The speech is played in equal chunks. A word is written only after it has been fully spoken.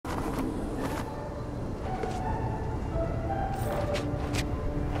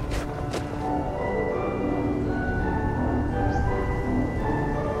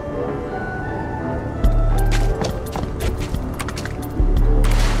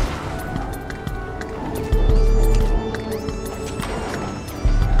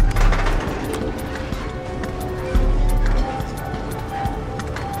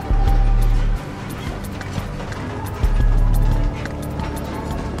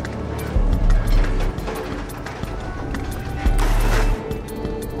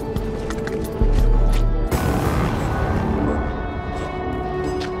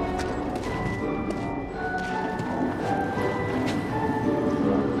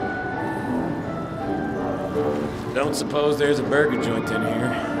Don't suppose there's a burger joint in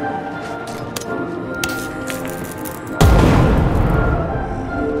here.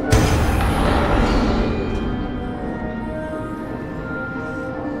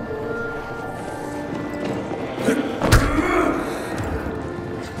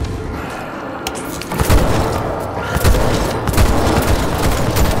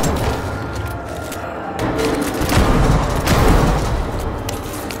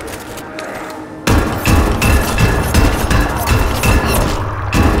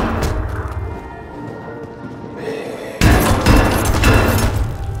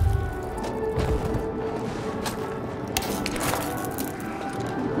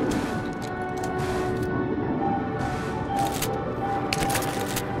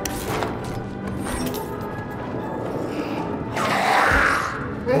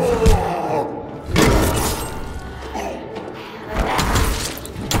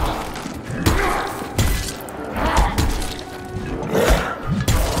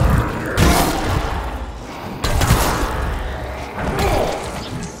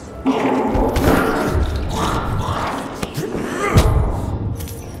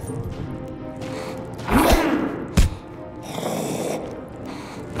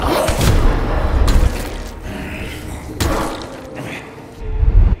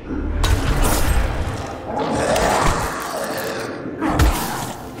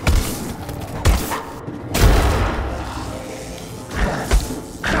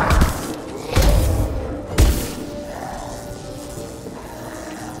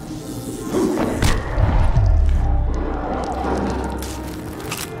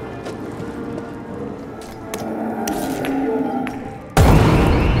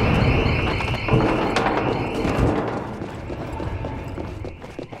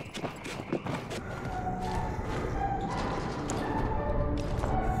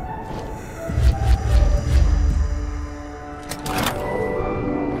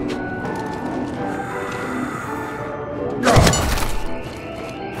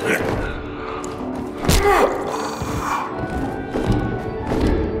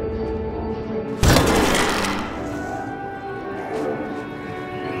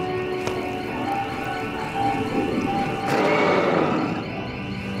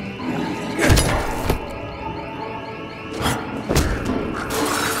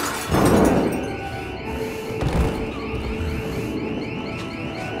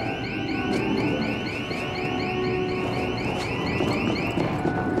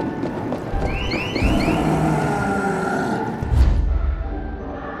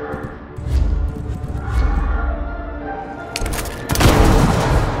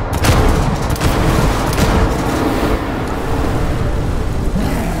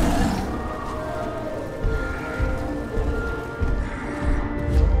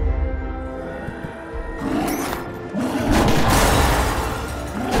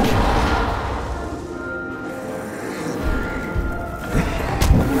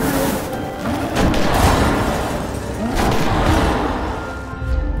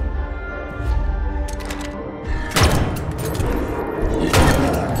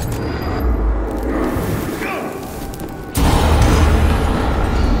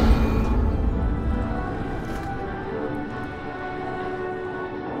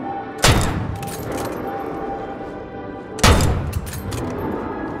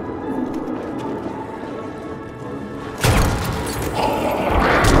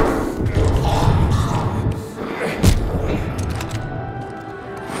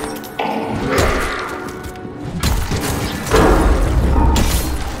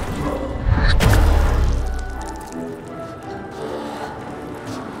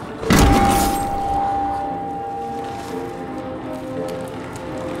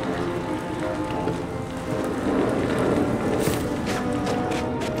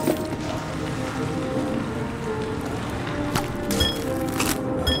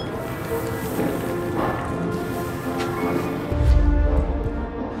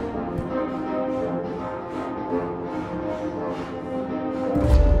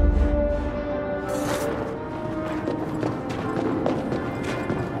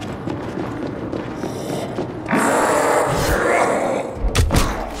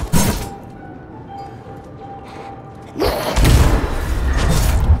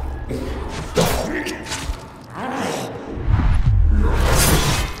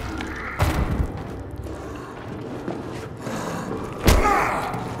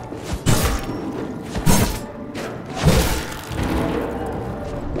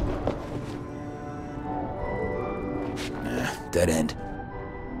 Dead end.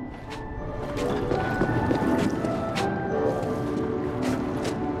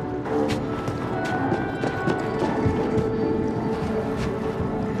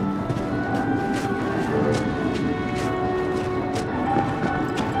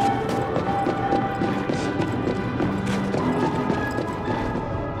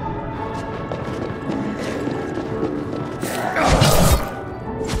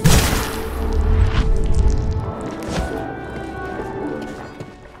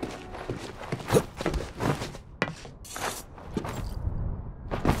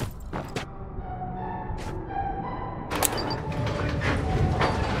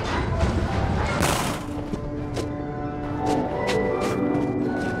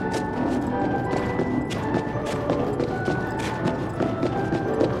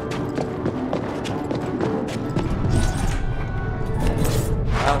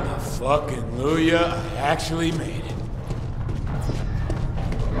 fucking Luya, I actually made it.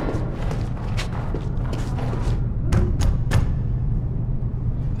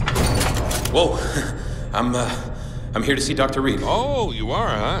 Whoa. I'm here to see Dr. Reed. Oh, you are,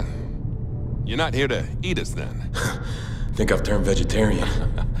 huh? You're not here to eat us, then? Think I've turned vegetarian.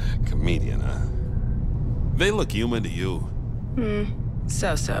 Comedian, huh? They look human to you.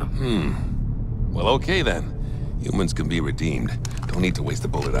 So. Well, okay, then. Humans can be redeemed. Don't need to waste a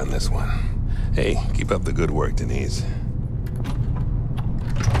bullet on this one. Hey, keep up the good work, Denise.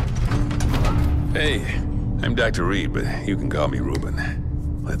 Hey, I'm Dr. Reed, but you can call me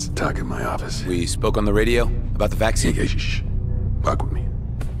Ruben. Let's talk in my office. We spoke on the radio about the vaccine. Hey, shh. Walk with me.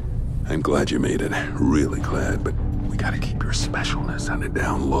 I'm glad you made it. Really glad, but we gotta keep your specialness on it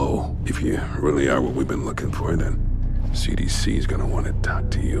down low. If you really are what we've been looking for, then CDC's gonna want to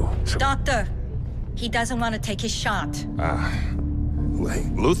talk to you. So... Doctor, he doesn't want to take his shot. Hey,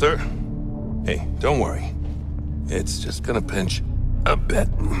 Luther. Hey, don't worry. It's just gonna pinch a bit.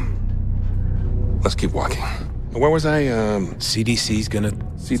 Let's keep walking. Where was I? CDC's gonna...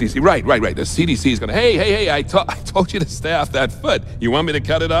 CDC, right. The CDC's gonna... Hey, I told you to stay off that foot. You want me to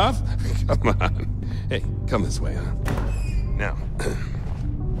cut it off? Come on. Hey, come this way, huh? Now.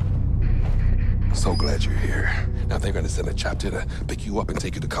 So glad you're here. Now they're gonna send a chapter to pick you up and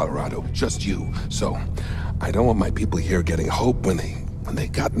take you to Colorado. Just you. So, I don't want my people here getting hope when they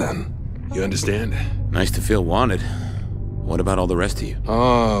got none. You understand? Nice to feel wanted. What about all the rest of you?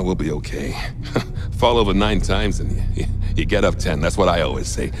 Oh, we'll be okay. Fall over 9 times and you get up 10. That's what I always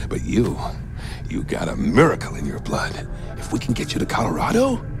say. But you got a miracle in your blood. If we can get you to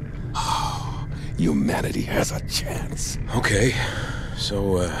Colorado, humanity has a chance. Okay.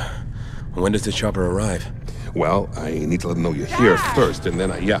 So, when does the chopper arrive? Well, I need to let them know you're here first, and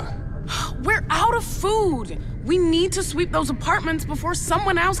then yeah. We're out of food. We need to sweep those apartments before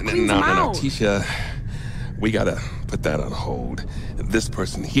someone else cleans them out. No, Tisha. We gotta put that on hold. This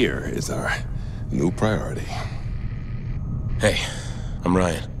person here is our new priority. Hey, I'm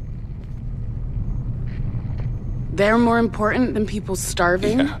Ryan. They're more important than people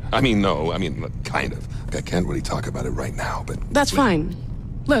starving? Yeah, look, kind of. I can't really talk about it right now, but... That's fine.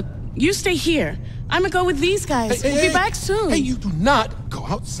 Look, you stay here. I'm gonna go with these guys. We'll be back soon. Hey, you do not go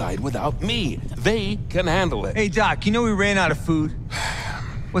outside without me. They can handle it. Hey, Doc, you know we ran out of food.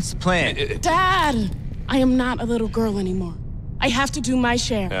 What's the plan? Dad! I am not a little girl anymore. I have to do my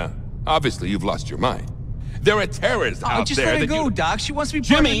share. Yeah, obviously you've lost your mind. There are terrorists out just there let her that go, Doc. She wants to be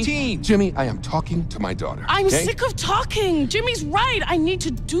part of the team. Jimmy, I am talking to my daughter. I'm okay? sick of talking. Jimmy's right. I need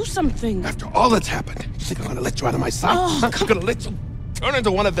to do something. After all that's happened, you think I'm gonna let you out of my sight? Oh, I'm gonna let you turn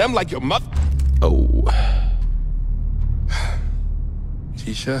into one of them like your mother? Oh.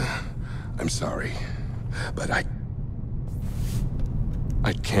 Tisha, I'm sorry, but I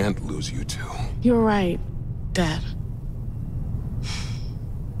can't lose you two. You're right, Dad.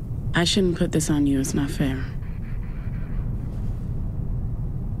 I shouldn't put this on you. It's not fair.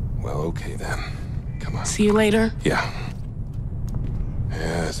 Well, okay then. Come on. See you later? Yeah.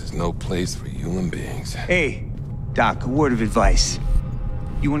 Yeah, this is no place for human beings. Hey, Doc, a word of advice.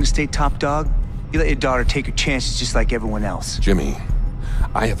 You want to stay top dog? You let your daughter take her chances just like everyone else. Jimmy,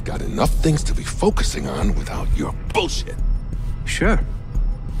 I have got enough things to be focusing on without your bullshit. Sure.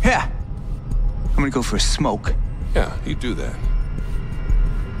 Yeah. I'm gonna go for a smoke. Yeah, you do that.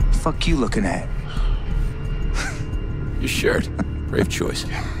 Fuck you looking at? Your shirt. Brave choice.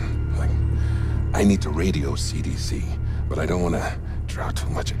 Like, I need to radio CDC, but I don't want to draw too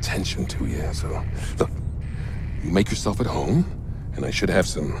much attention to you, so... Look, you make yourself at home, and I should have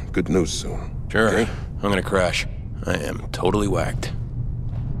some good news soon. Sure. Okay? I'm gonna crash. I am totally whacked.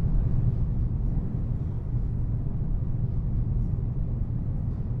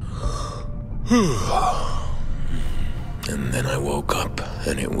 And then I woke up,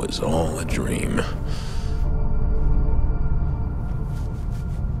 and it was all a dream.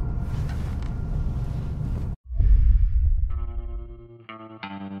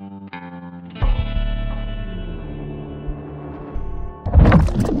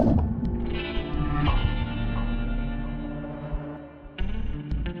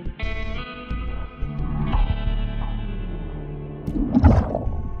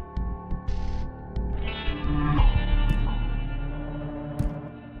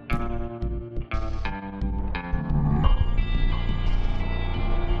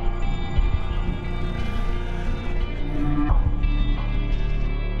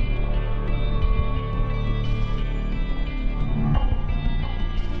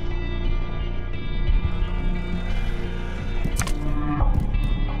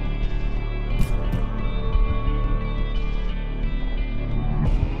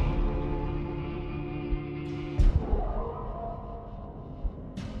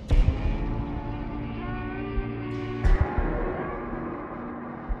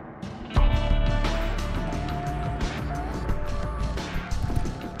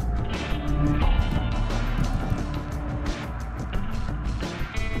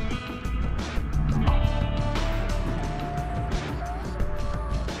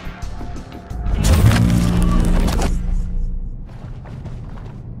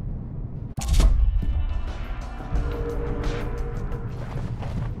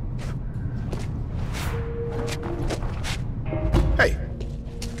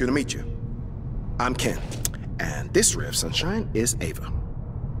 Good to meet you. I'm Ken. And this ray of sunshine is Ava.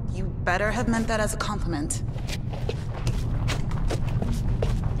 You better have meant that as a compliment.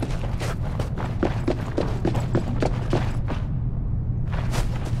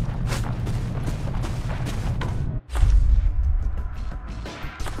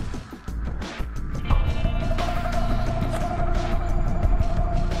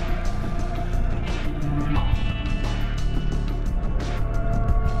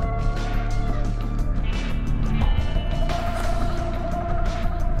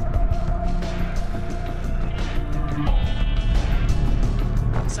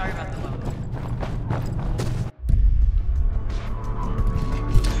 Sorry about the load.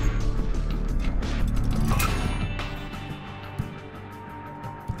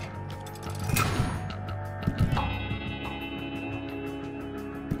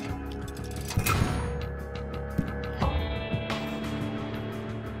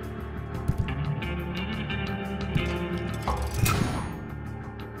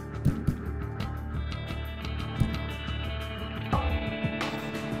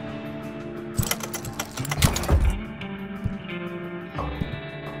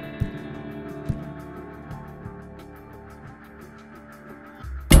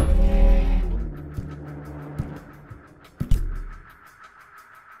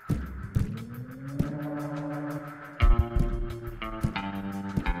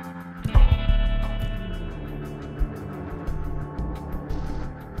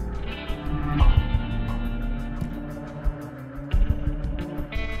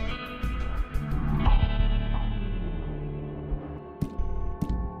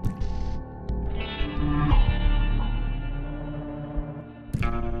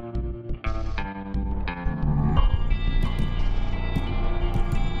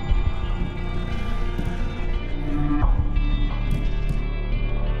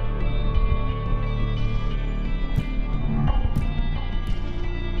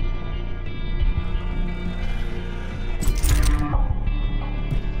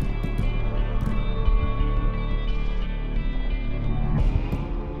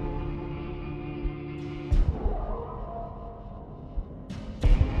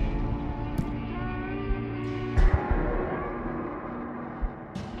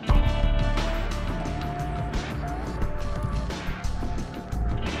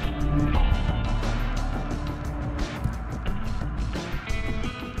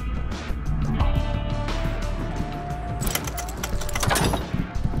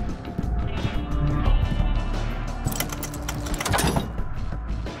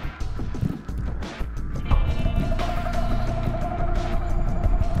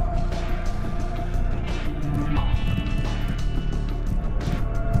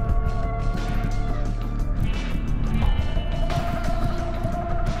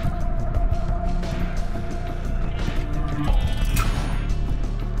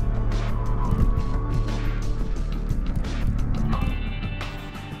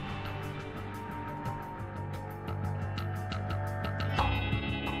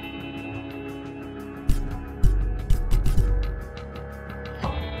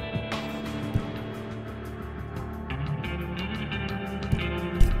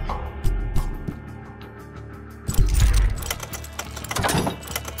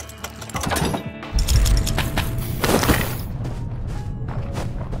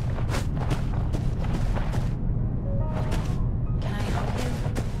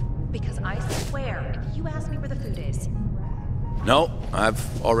 No,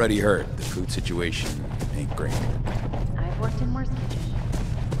 I've already heard. The food situation ain't great. I've worked in worse kitchens,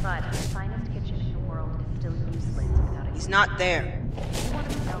 but the finest kitchen in the world is still useless without it. He's not there.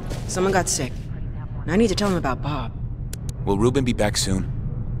 Someone got sick. And I need to tell him about Bob. Will Ruben be back soon?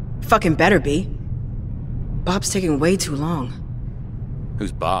 Fucking better be. Bob's taking way too long.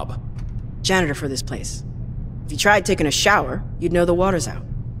 Who's Bob? Janitor for this place. If you tried taking a shower, you'd know the water's out.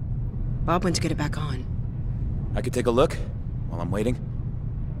 Bob went to get it back on. I could take a look while I'm waiting?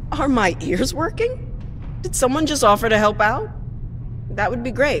 Are my ears working? Did someone just offer to help out? That would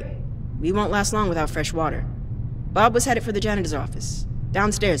be great. We won't last long without fresh water. Bob was headed for the janitor's office,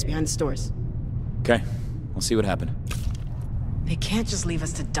 downstairs behind the stores. Okay, we'll see what happened. They can't just leave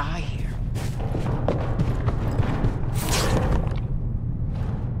us to die here.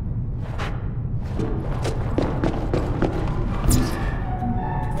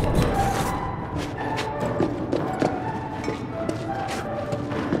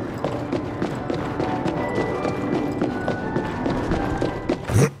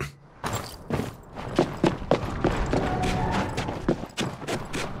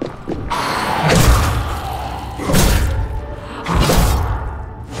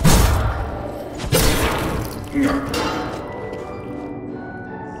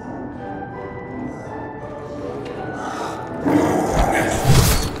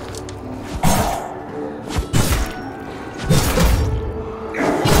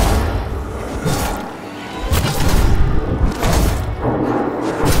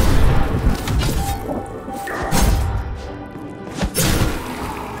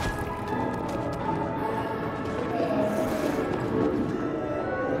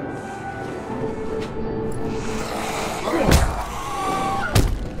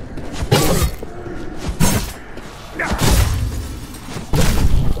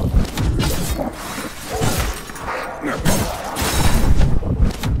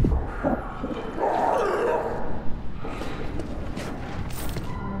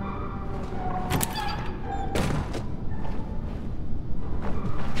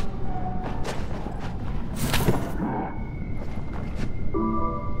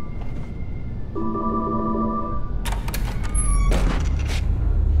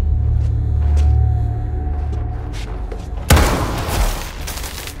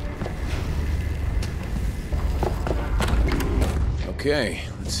 Okay,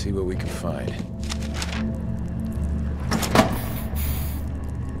 let's see what we can find.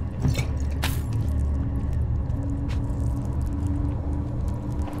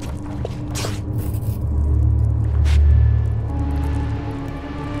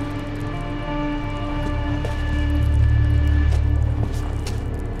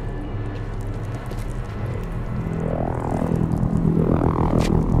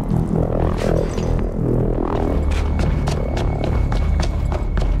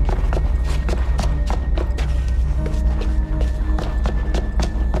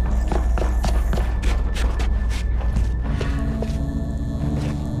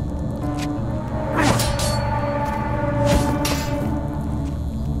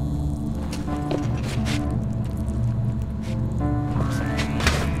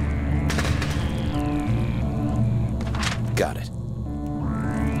 Got it.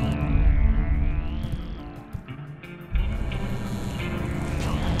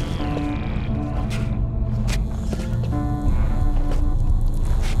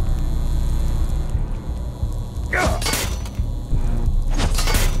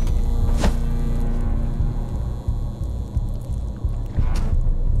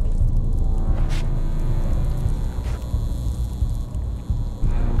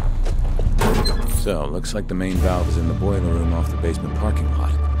 So, looks like the main valve is in the boiler room off the basement parking lot.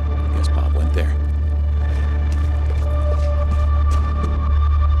 Guess Bob went there.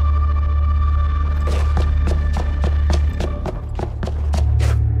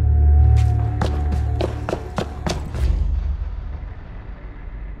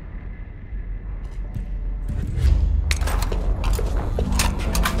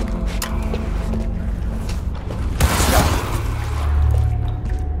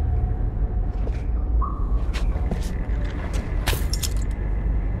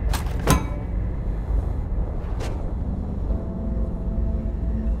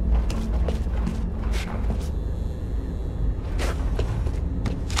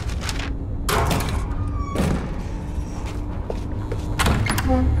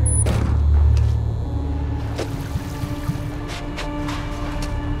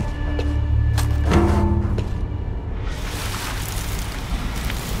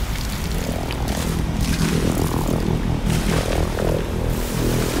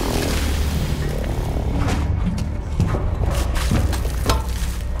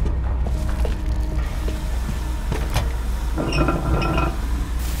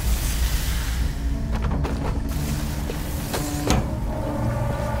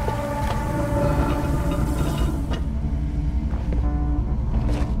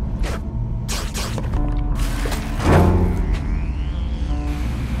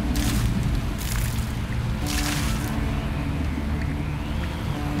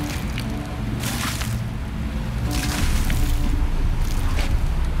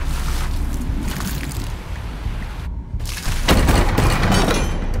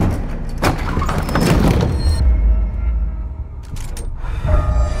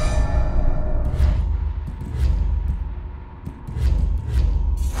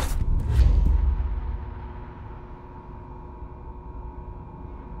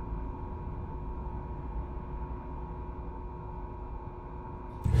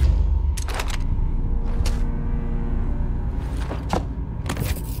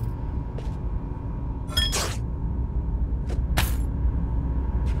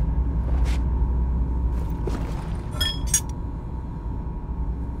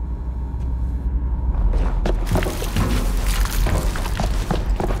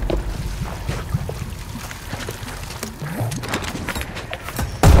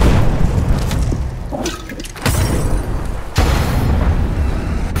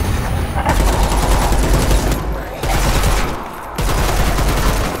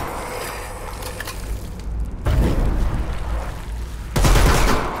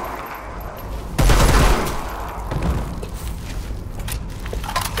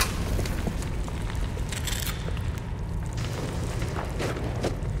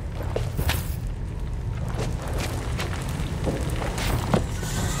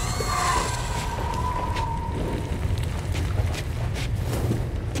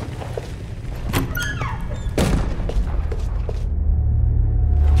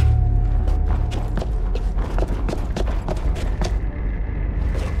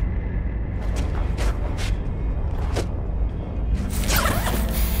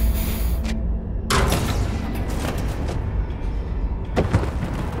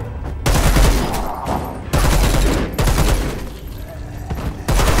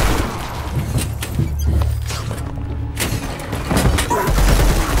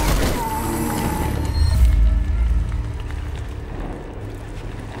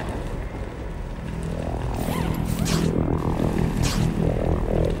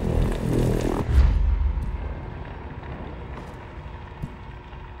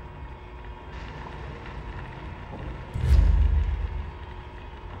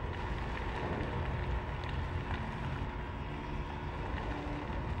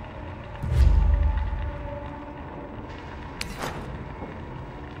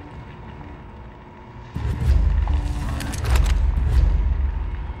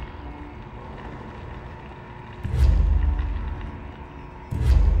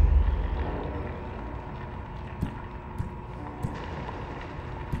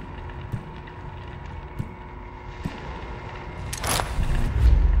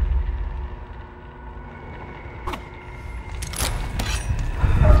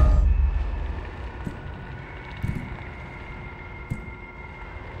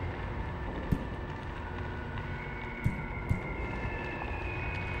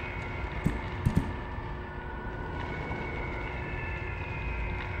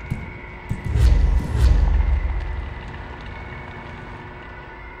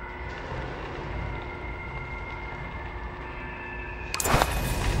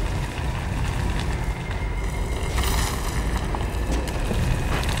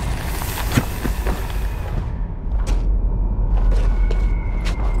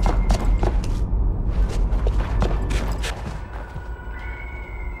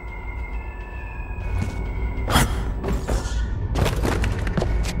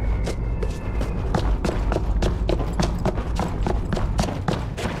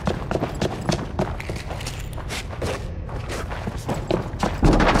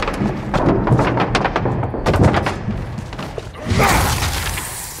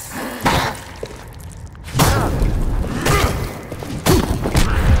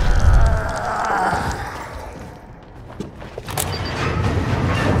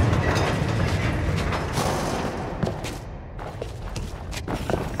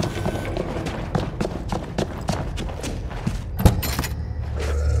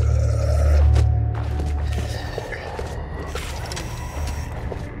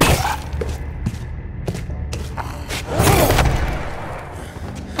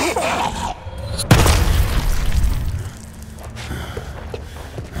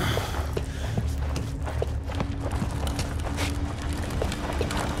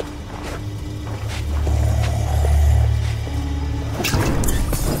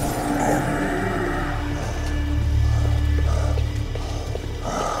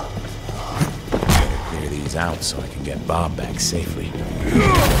 Bob back safely.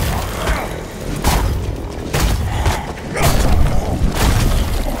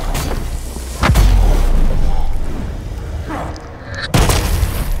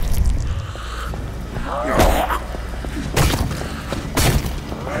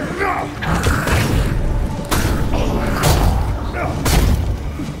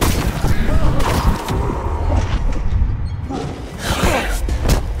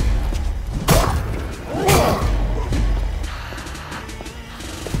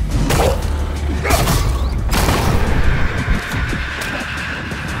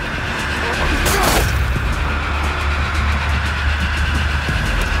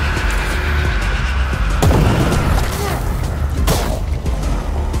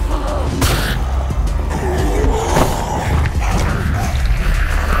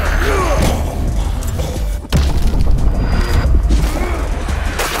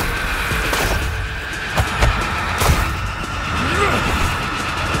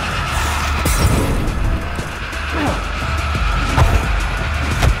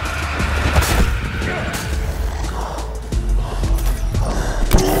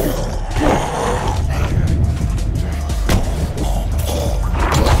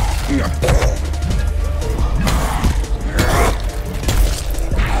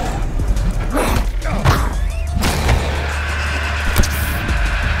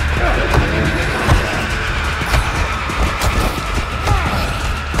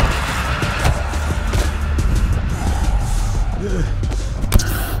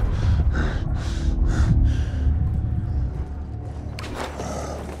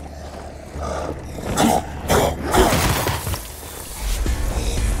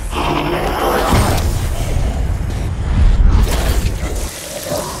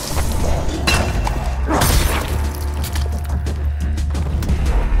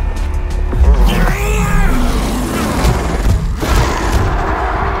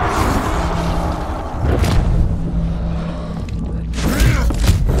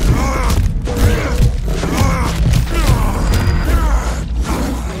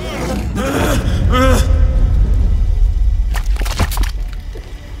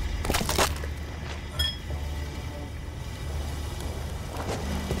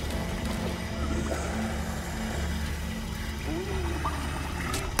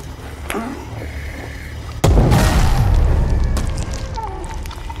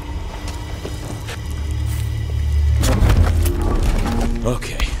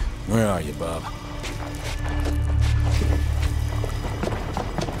 Okay, where are you, Bob?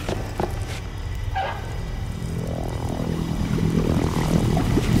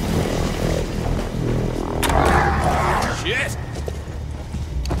 Shit!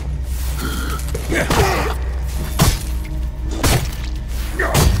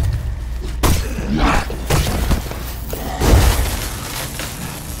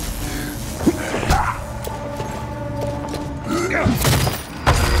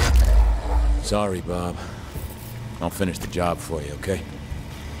 Sorry, Bob. I'll finish the job for you, okay?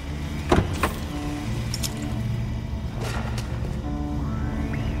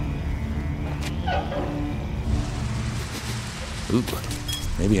 Ooh,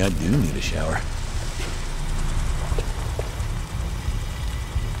 maybe I do need a shower.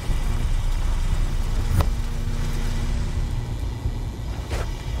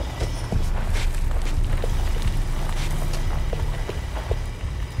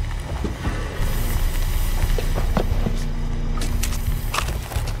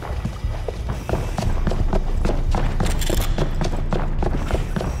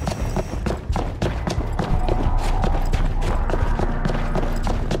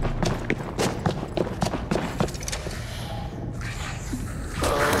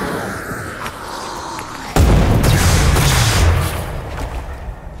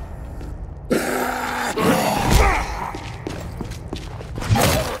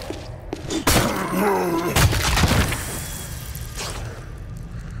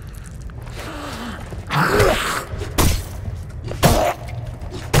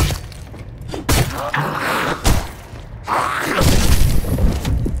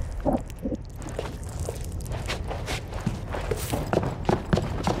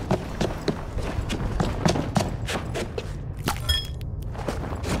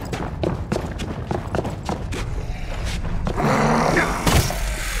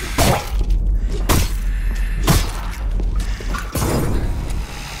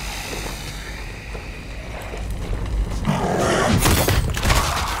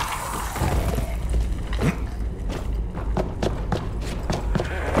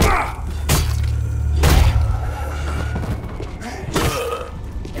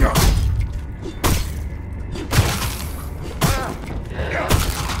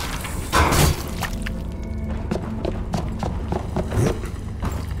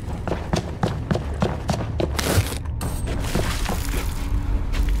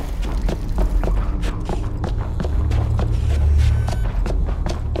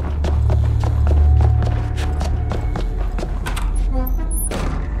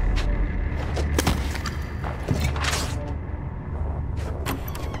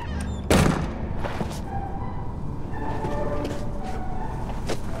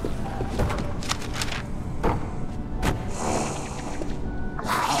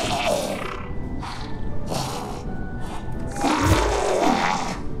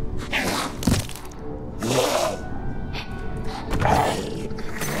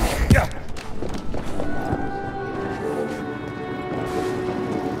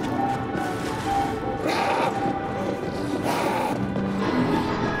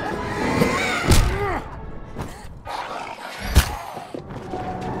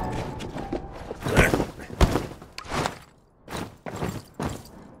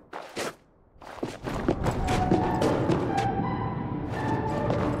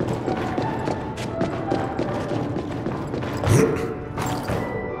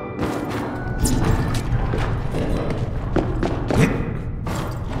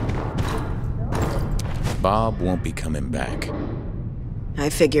 Bob won't be coming back. I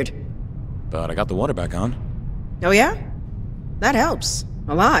figured. But I got the water back on. Oh yeah? That helps.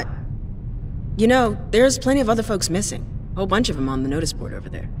 A lot. You know, there's plenty of other folks missing. A whole bunch of them on the notice board over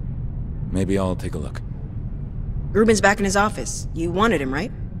there. Maybe I'll take a look. Ruben's back in his office. You wanted him,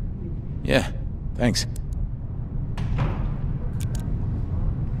 right? Yeah, thanks.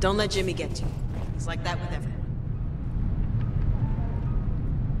 Don't let Jimmy get you. He's like that with everyone.